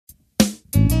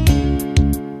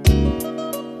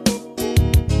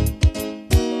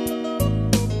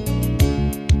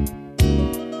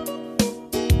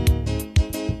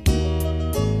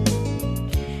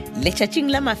letšatšing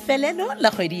la mafelelo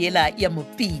la kgwedi yela ya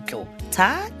Mopitlo.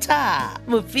 Thata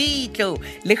Mopitlo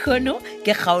le kgono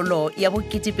ke kgaolo ya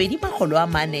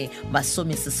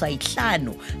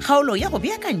bo-2025, kgaolo ya go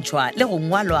beakantšhwa le go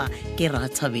ngwalwa ke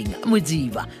Ratabeng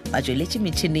Modiba, ba tsweletše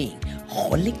metšhineng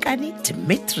go lekane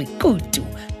Dimitri Kutu,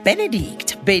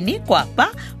 Benedict Beni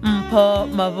Kwapa, Mpho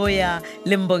Maboya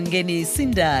le Mbongeni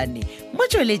Sindani,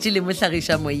 motsweletši le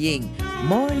mohlagiša moyeng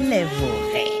mo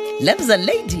Leboge, Lebza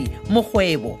Lady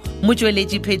Mokgwebo,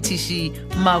 motsweletši phetiši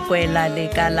Makwela le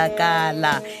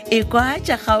Kalakala. E kwa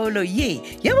tša kgaolo ye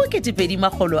ya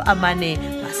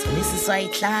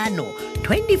bo-2025,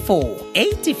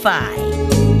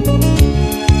 2485.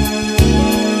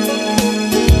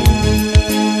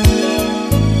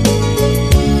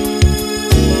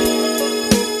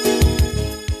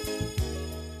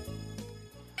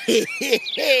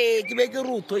 ke be ke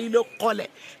roto ile kgole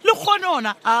le kgone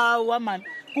ona awa man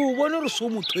ko bone re so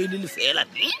motho ile le fela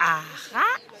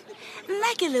aha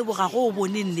nna ke leboga go o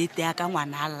bone nnete ya ka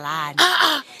ngwana Lane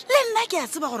le nna ke a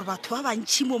tseba gore batho ba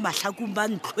bantšhi mo mahlakong ba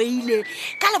ntlhoile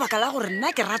ka lebaka la gore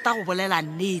nna ke rata go bolela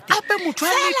nnete ape motho a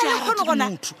nnete a rata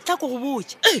motho tla ko go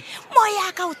botse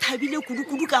moya ka o thabile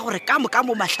kudu ka gore ka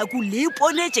mo mahlakong le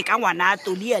iponetse ka ngwana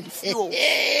Toli ya Alfios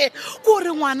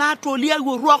gore ngwana Toli ya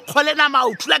go rua kgole na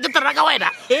maothula ke teraka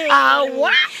wena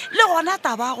awa le gona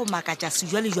Taba go makatša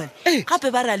sejwalejwale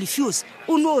gape ba re Alfios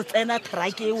o no tsena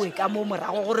trake ewe ka mo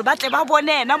morago gore ba tle ba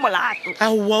bone ena molato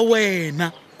awa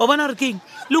wena o bona re keng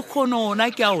le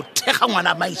khonona ke a o thega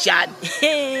ngwana maishane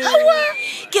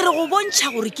ke re go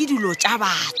bontšha gore ke dilo tša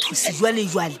batho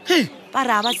sejwalejwale ba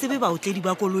re a ba tsebe baotledi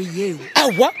ba koloi eo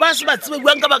awa ba se ba tsebe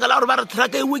buang ka baka la gore ba re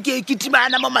traka ewe ke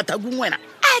kitimana mo mathakong wena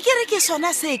a ke re ke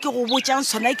sona se ke go botsang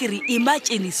sona ke re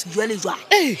imagine sejwalejwale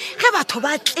ge batho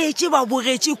ba tletše ba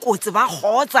bogetše kotsi ba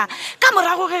kgotsa ka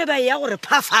morago ge ba ya gore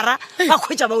phafara ba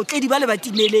khwetša baotledi ba le ba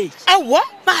timeletse awa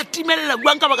ba timelela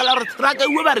buang ka baka la gore traka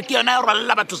ewe ba re ke yona ya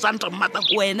rwalela batho santa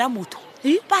mmatako wena motho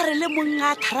ba re le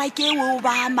monga trake ewe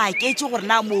ba maketse gore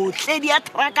na mootledi ya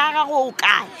traka ga go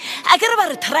kae a ke re ba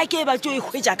re trake e ba tšo e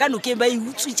khwetša ka nokeng ba e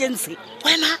utswitšense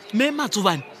wena me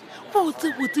Matsobane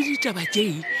botse ditaba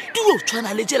tšee di o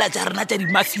tshwana le tšela tša rena tša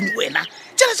dimafini wena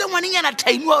tšela tša ngwanenyana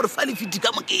time wa gore fa lefiti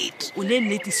ka mokete o ne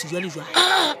nnete sejwalejwale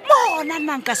mona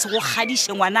nna nka se go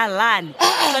kgadiše ngwana Lane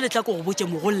ka letla ko go botse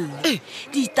mogolle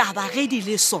ditaba ge di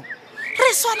le so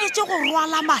re swanetse go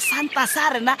rwala masanta sa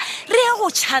rena re ye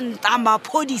go tšhanta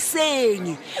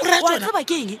maphodiseng wa tseba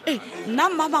ke eng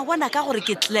nna Mamabona ka gore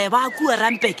ke tleba kua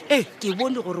Rampeke ke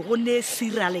bone gore go ne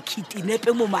serial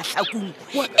kidnape mo mahlakong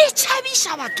e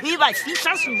tšhabiša batho e ba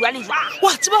fihla sejwalejwale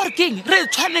wa tseba gore ke eng re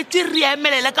tshwanetse re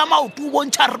emelele ka maoto o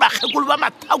bontšha re bakgekolo ba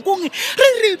mathakong re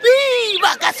re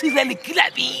biba ka serial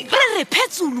tlabile re re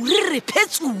phetsulu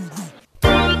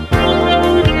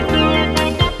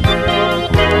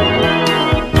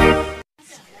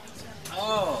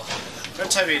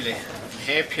Thabile,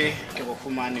 happy ke bo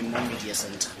humanwe mo media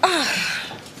center.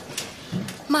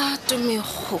 Matume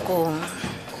khokong.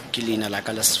 Ke lena la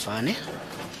ka lesfane.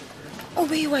 O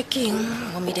beiwa keng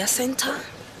mo media center?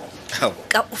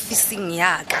 Ka officing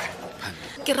ya ka.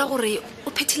 Ke ra gore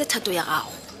o phethile thato ya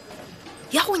gago.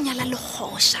 Ya go nyala le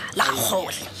khosha la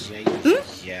gagole.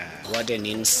 Yeah, what an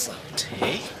insult,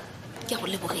 eh? Ke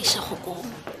go lebogisha khokong.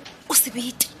 O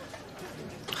sebete.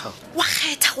 Wa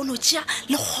kgetha go no tšea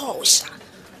le khosha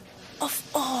of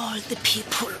all the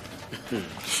people.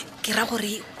 Ke ra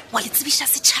gore wa le tsebisha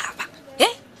setšhaba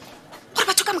gore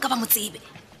batho ka moka ba mo tsebe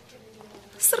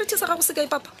seriti sa gago se kae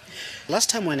papa. Last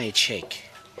time when I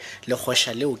check le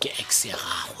khosha leo ke ex ya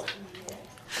gago,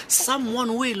 someone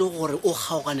o ile gore o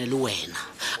kgaogane le wena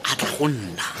a tla go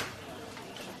nna.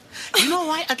 You know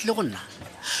why a tle go nna?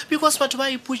 Because batho ba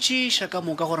ipotšiša ka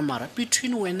moka gore mara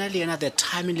between wena le yena the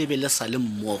time le be le sa le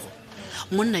mmogo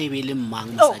monna e be le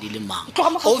mang mosadi le mang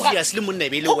obviously monna e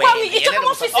be le wena.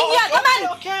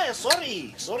 Okay,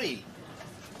 sorry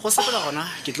go sepela gona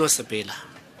ke tlo sepela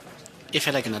e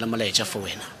fela ke na le molaetša for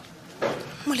wena.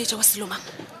 Molaetša wa seloma?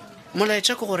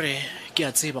 Molaetša ke gore ke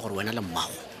a tseba gore wena le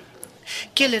mmago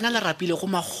ke lena le rapile go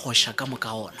makgosha ka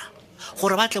moka ona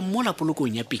gore ba tle mola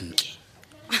polokong ya Pinki.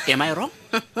 Am I wrong?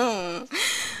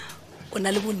 O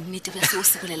na le bonnete ba se o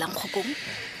se bolelang khokong?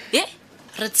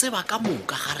 Re tseba ka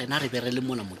moka ga rena re be re le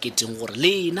mona moketeng gore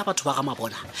lena batho ba ga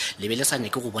Mabona le be le sa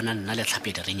nyake go bona nna le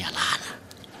tlhapedi re nyalana.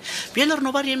 Bjale re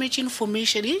no ba re emetse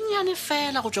information e nyane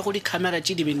fela go tswa go di-camera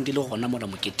tše di beng di le gona mona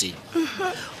moketeng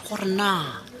gore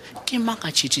na ke mang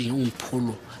a tšhetšeng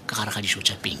mpholo ka gare ga dišo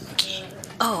tša Pinki.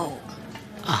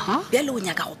 Bjale o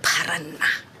nyaka go phara nna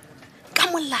ka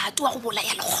molato wa go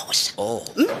bolaya le khosha.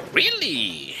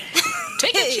 Really?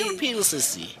 Take a chill pill,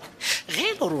 sissy.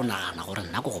 ge le o nagana gore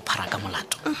nna go go phara ka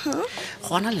molato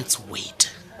gona let's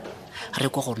wait re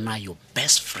kwa go nna your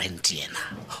best friend yena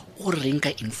o reng ka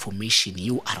information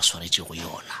yeo a re swaretšego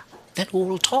yona, then we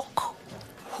will talk.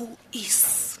 Who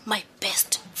is my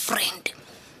best friend?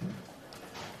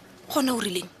 Gona o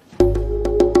rileng?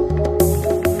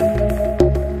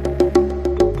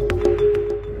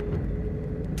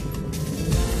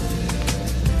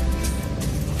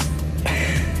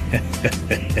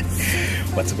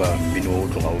 wa tseba mmino o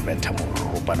tloga o bentha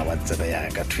moropana wa tsebe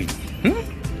yaka thwe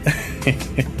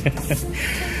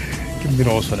ke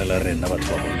mmino o swanela rena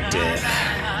batho ba bontega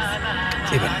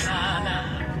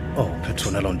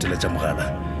petronela o nteletša mogala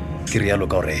ke rialo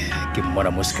ka gore ke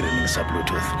mmona mo screening sa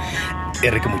bluetooth e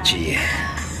re ke motšee.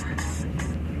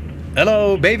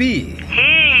 Hello baby.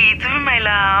 Hey, it's me, my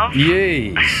love.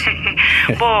 Yes.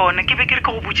 Bona ke be ke re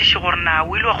ke go botšiše gore na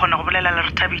o ile wa kgona go bolela le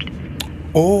re Thabile.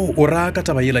 O ra ka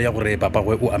taba yela ya gore papa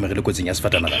gwe o amegile kotsing ya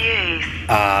sefatanaga. Yes.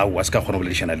 Wa se ka kgona go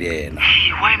boledišana le yena.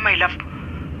 Why, my love?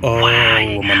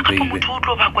 Man baby. Motho o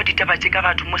tlo ba kwa ditaba tše ka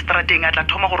batho mo strateng a tla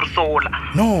thoma gore sola.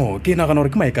 No, ke nagana gore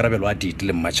ke maikarabelo a dite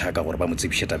le mmatšhaka gore ba mo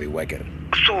tsebiše tabe wa kere.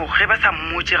 So ge ba sa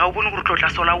mmotse ga o bone gore tlo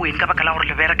tla sola weng ka baka la gore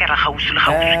lebereka ra gausi le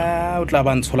gausi. O tla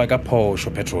ba ntshola ka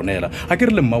phošo Petronela a ke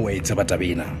re le mma wa etseba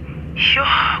tabena. Sho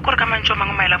gore ka mantšo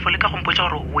mang my love le ka go mpotša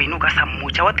gore wena o ka sa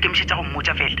mmotša wa tkemišetša go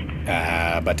mmotša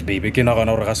fela. But baby ke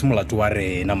nagana gore ga se molato wa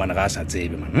rena mane ga a sa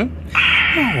tsebe man.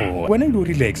 No, wena ile o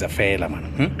relaxa fela man.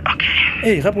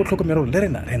 Okay. Gape o tlhokomere gore le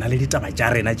rena le ditaba tša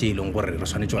rena tše e leng gore re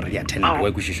swanetše gore re attend wa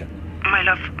ekwešiša. My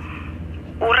love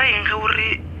o ra eng ge o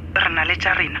re re na le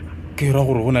tša rena? Ke ra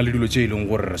gore go na le dilo tše e leng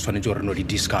gore re swanetše gore no di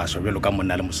discuss bjalo ka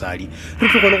monna le mosadi re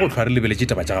tlogele go tlhwa re lebeletše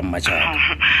taba tša ga mmatšhaka.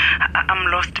 I'm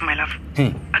lost, my love.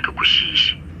 A ke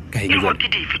kwešiše Ka eng e le jwale? gore ke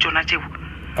dife tšona tšeo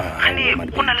gane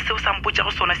go na le seo sa mpotša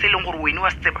go sona se e leng gore wene wa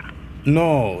se tseba?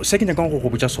 No, se ke nyakang go go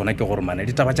botša sona ke gore mane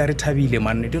ditaba tša re Thabile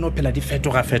man di no phela di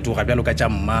fetoga bjalo ka tša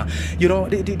mma, you know,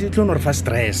 di tlo no re fa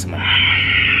stress man.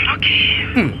 Okay,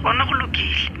 gona go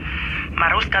lokile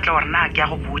mara o se ka tla wa re na ke ya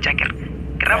go botša ke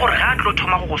ra gore ga a tlo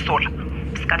thoma go go sola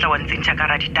se ka tla wa ntsentšha ka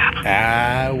ra ditaba.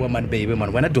 Man baby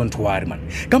man, wena don't worry man,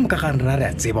 ka moka ga rena re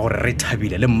a tseba gore re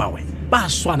Thabile le mmawe ba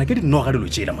swana ke dinoga dilo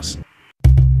tšela mos.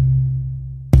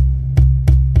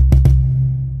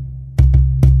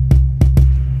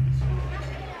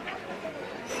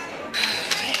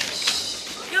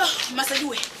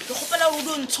 Masadiwe ke gopela o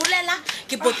do ntsholela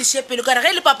ke botiše pele ka re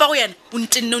ge le papa go yena o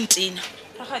ntenne.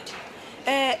 Ragadi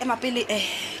mapele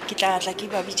ke tla ke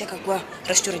ba bitša ka kwa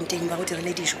restauranteng ba go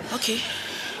dirile dijo. Okay.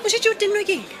 O šetse o tennwe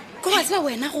keng ko wa tseba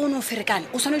wena go o ne o ferekane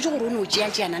o swanetse gore o ne o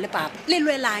tšeaana le papa le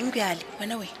lwelang bjale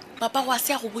Wena we papa go a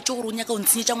se ya go botse gore o nyaka o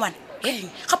ntshenyetša ngwana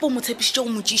gape o mo tshepišitše go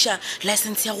motšiša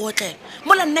license ya go otlela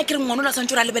mola nna ke re ngwana o la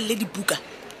swantse gore a lebelele dibuka.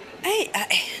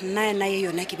 nna ye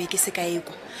yona ke be ke se ka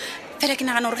eko fela ke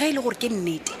nagana gore ge e le gore ke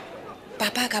nnete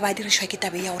papa a ka ba dirišwa ke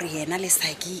tabe ya gore yena le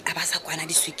Saki a ba sa kwana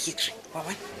diswikiri wa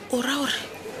bona O ra gore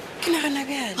ke nagana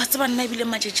bjale wa tseba nna ebile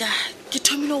matšetša ke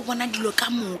thomile go bona dilo ka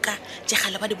moka tše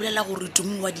gale ba di bolela gore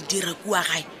tumi wa di dira kua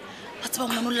gae wa tseba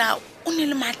ngwanola o ne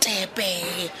le matepe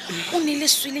o ne le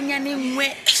swelenyane nngwe.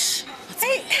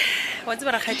 wa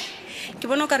tseba Ragadi ke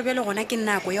bona o ka re bjale gona ke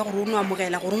nako ya gore o no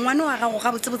amogela gore ngwane wa gago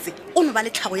ga botsebotse o no ba le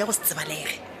tlhago ya go se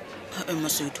tsebalege.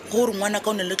 Masedi gore ngwana ka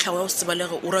o ne le tlhago ya go se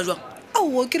tsebalege o ra jwang?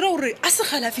 ao ke ra gore a se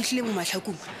gala fitlhile mo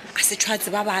matlhakong a se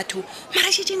tshwatse ba batho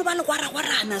marašetšeno ba le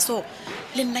gwaragwarana so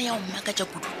le nna ya o mmakatša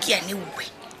kudu ke ya lewe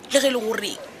le ge e le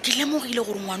gore ke lemogile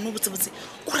gore ngwane o botsebotse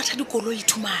o rata dikoloi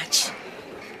too much.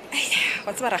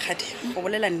 wa tseba Ragadi go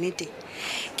bolela nnete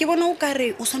ke bona o ka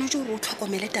re o swanetse gore o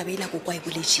tlhokomele tabeela ko kwa e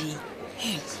boletšeng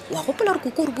wa gopola gore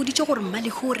koko o re boditše gore mma le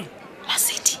gore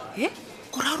Masedi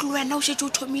o ra gore le wena o šetse o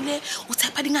thomile o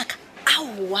tshepa dingaka?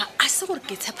 aowa a se gore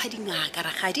ke tshepa dingaka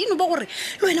Ragadi eno ba gore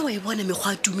le wena wa e bona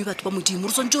mekgwa a tumi batho ba modimo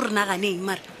re swantse o re naganeng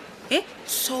mara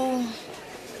so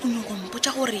o nyako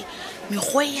mpotša gore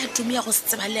mekgwa e ya tumi ya go se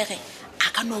tsebalege a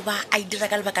ka no ba a e dira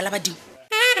ka lebaka la badimo?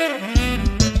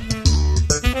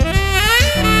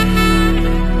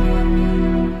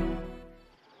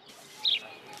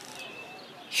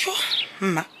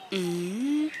 Mma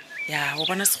ya o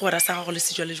bona segora sa gago le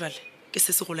sejwalejwale ke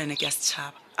se se golane ke ya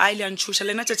setšhaba a ile a ntšhoša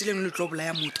le ena tšatši lengwe le tlo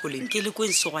bolaya motho leng ke le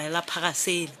kwensegoela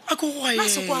phagasele a ke go a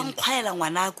se kwa nkgwaela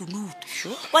ngwana a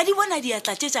kunutu wa di bona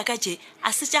diatla tše tša ka tše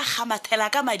a se tša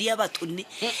gamathela ka madi a bathonne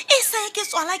e se ke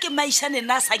tswala ke maišane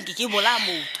nna a sanke ke bola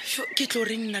motho ke tlo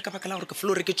re nna ka baka la gore ke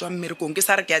flore ke tswa mmerekong ke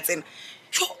sa re ke ya tsena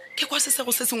ke kwa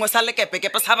sesego se sengwe sa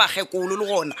lekepekepe sa bagekolo le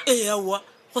gona aowa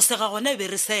go sega gona e be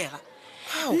re sega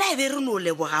nna e be re no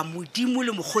leboga modimo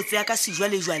le mogotsi ya ka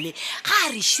sejwalejwale ga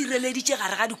a re šireleditše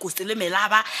gare ga dikose le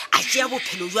melaba a tšea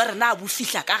bophelo jwa rena a bo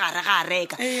fihla ka gare ga a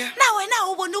reka na wena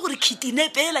o bone gore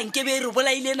kidnape ela nke be re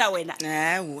bolaile na wena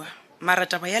aowa mara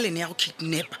taba ya lene ya go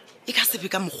kidnapa e ka sebe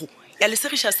ka mogo ya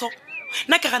lesegiša so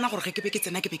nna ke gana gore ge ke be ke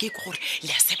tsena ke be ke ikwa gore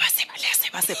le a sebaseba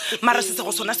mara se se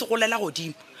go sona se golela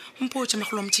godimo mpotse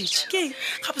magolo motšhitšhi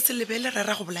gape se lebele re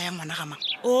ra go bolaya ngwana ga mang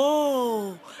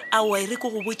aowa e re ke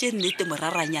go botse nnete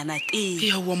moraranyana teng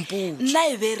nna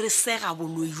e be re sega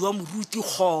boloi jwa moruti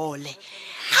gole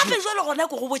gape jalo gona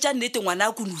ke go botsa nnete ngwana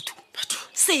a kunutu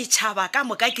setšhaba ka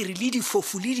moka ke re le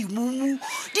difofu le dimumu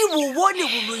di bobone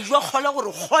boloi jwa kgole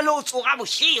gore kgole o tsoga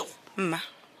bošego mma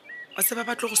o tseba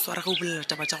ba tlo go swara ge o bolela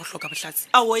taba tša go hloka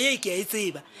bohlatse awo ye ke a e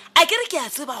tseba a kere ke a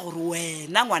tseba gore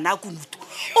wena ngwana a kunutu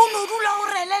o no dula o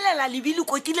relelela lebile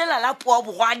kotilela la poa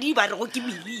bogwadi ba re go ke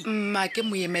mele mma ke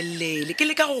moemelele ke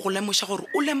le ka go go lemoša gore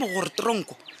o lemo gore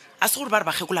tronko a se gore ba re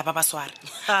bagekula ba ba swara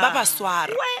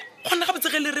kgona ga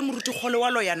botsege le re moruti kgole wa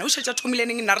loyana o šetša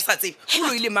thomileneng nna re sa tsebe o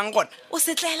loile mang gona o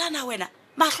setlaelana wena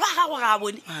mahlo a gago ga a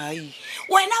bone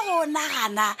wena go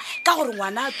nagana ka gore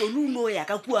ngwana a tolo o no ya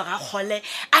ka kua ga kgole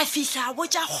a fihla a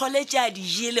botša kgole tše a di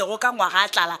jelego ka ngwaga a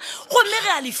tlala gomme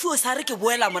ge Alfios a re ke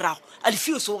boela morago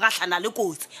Alfios o gatlhana le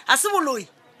kotsi a se boloi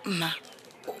mma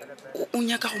o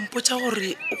nyaka go mpotša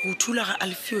gore go thula ga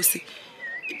Alfios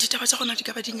ditaba tša gona di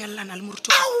ka ba di nyalelana le moruti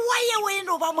aowa ye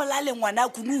weno ba molale ngwana a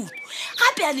kunutu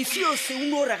gape Alfios o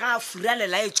no re ga a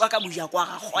furalela e tswa ka mojako wa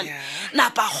ga kgole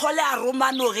napa kgole a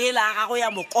romanogela a gago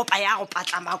ya mokopa ya go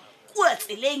patlama kua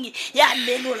tseleng ya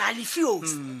melola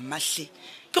Alfios mahle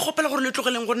ke gopela gore le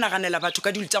tlogeleng go naganela batho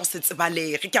ka dilo tša go se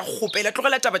tsebalege ke a gopela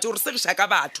tlogela taba tše gore segiša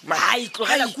ka batho ai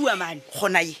tlogela kua mane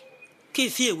gona ye ke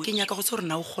fiewe ke nyaka go tse gore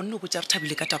na o kgonne o botša re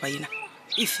thabile ka taba ena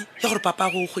efe ya gore papa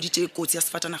go o kgoditše kotsi ya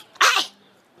sefatanaga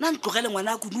nna ntlogele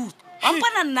ngwana a kunutu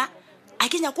wampana nna a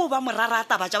ke nyako o ba morara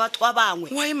taba tša batho ba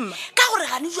bangwe ka gore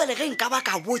gane jwale ge nka ba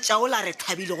ka botša o la re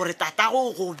thabile gore tatago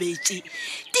o go betse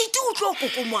tite o tlo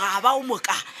kokomoga ba o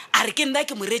moka a re ke nna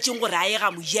ke moretseng gore a ye ga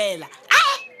mojela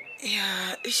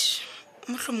ya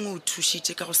motlho mongwe o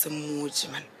thušitše ka go se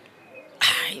mmotse man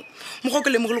mogo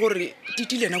ke lemogile gore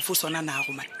tite le ena o fo sona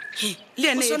nago man le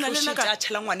ene e a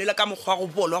tšhela ngwanela ka mokgwa wa go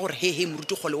bolwa gore hehe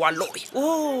moruti kgole wa loya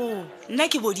nna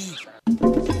ke bodile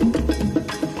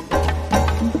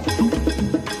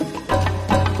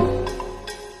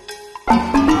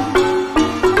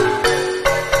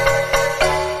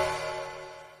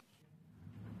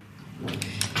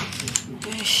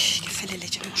ke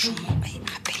feleletše mošomo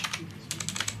gape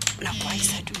nako a e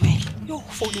sa dumele yo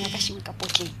founu ya ka šime ka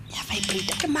potleng ya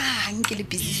vibrator ke mang ke le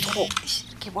busy so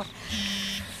ke bona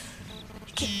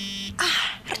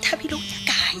re thabile o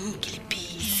nyakang ke le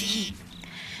busy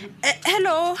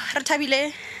hello re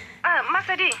thabile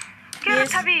masedi ke re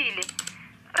thabile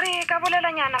re ka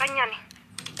bolelanyana gannyane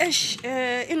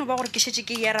e no ba gore ke šetse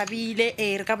ke yarabile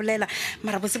re ka bolela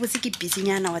mara botsebotse ke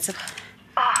busynyana wa tseba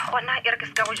gona e re ke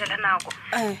se ka go jela nako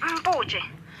mpotse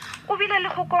o bile le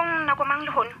kgokong nako mang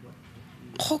le gone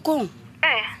kgokong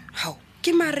hao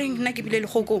ke mareng nna ke bile le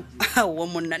kgokong aowa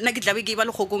monna nna ke tlabe ke ba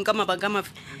le kgokong ka mabaka a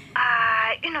mafe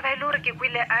e no ba e le gore ke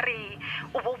kwile a re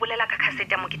o bo o bolela ka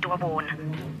casete ya mokete wa bona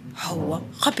aowa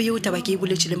gape yeo taba ke e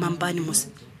boletše le mampane mose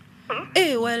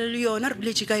well yona re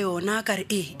boletše ka yona ka re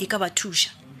e ka ba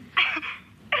thuša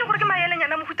e le gore ke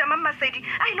maelenyana mohuta mang masedi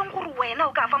a e leng gore wena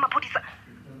o ka fa maphodisa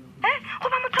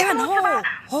goba motho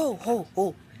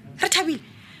re thabile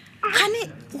gane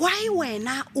why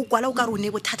wena o kwala o ka re o ne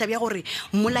bothata bja gore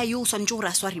mola yo o swantse gore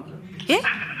a swariwe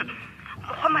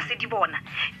mokgwa masedi bona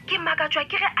ke makatswa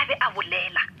ke ge a be a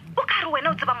bolela o ka re wena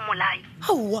o tseba mmolai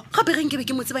aowa gape ge nkebe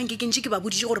ke mo tsebang ke kentše ke ba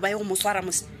boditše gore ba ye go mo swara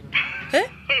mose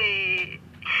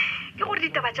ke gore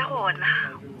ditaba tša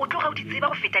gona o tloga o di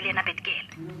tseba go feta le ena betkele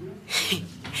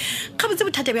ga botse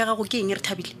bothata bja gago ke eng re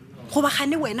thabile goba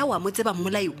gane wena wa mo tseba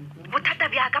mmolayo bothata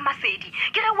bja ka masedi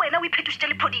ke ge wena o iphethošitše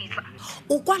lephodisa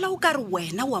o kwala o ka re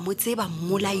wena wa mo tseba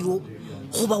mmolayo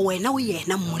goba wena o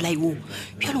yena mmolayo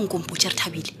bjalong kompotše re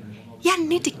thabile ya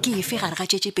nnete ke efe gare ga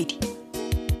tšetšepedi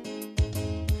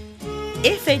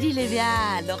e fedile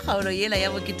bjalo kgaolo yela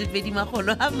ya boketepedi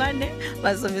magolo a mane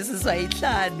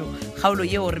masomeseswaitlhano kgaolo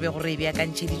yeo re be gore e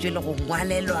beakantšhitšwe le go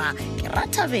ngwalelwa ke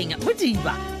rathabeng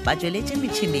modiba ba tsweletše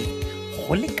metšhineng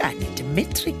go lekane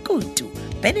Dimitri Kutu,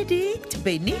 Benedict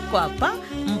Beni Kwapa,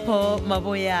 Mpho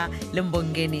Maboya le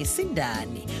Mbongeni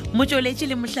Sindani, motsweletši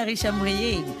le mohlagiša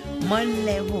moyeng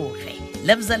Moleboge,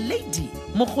 Lebza Lady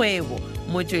Mokgwebo,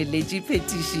 motsweletši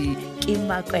phetiši ke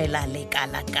Makwela le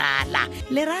Kalakala,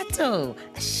 Lerato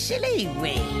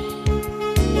Shelewe.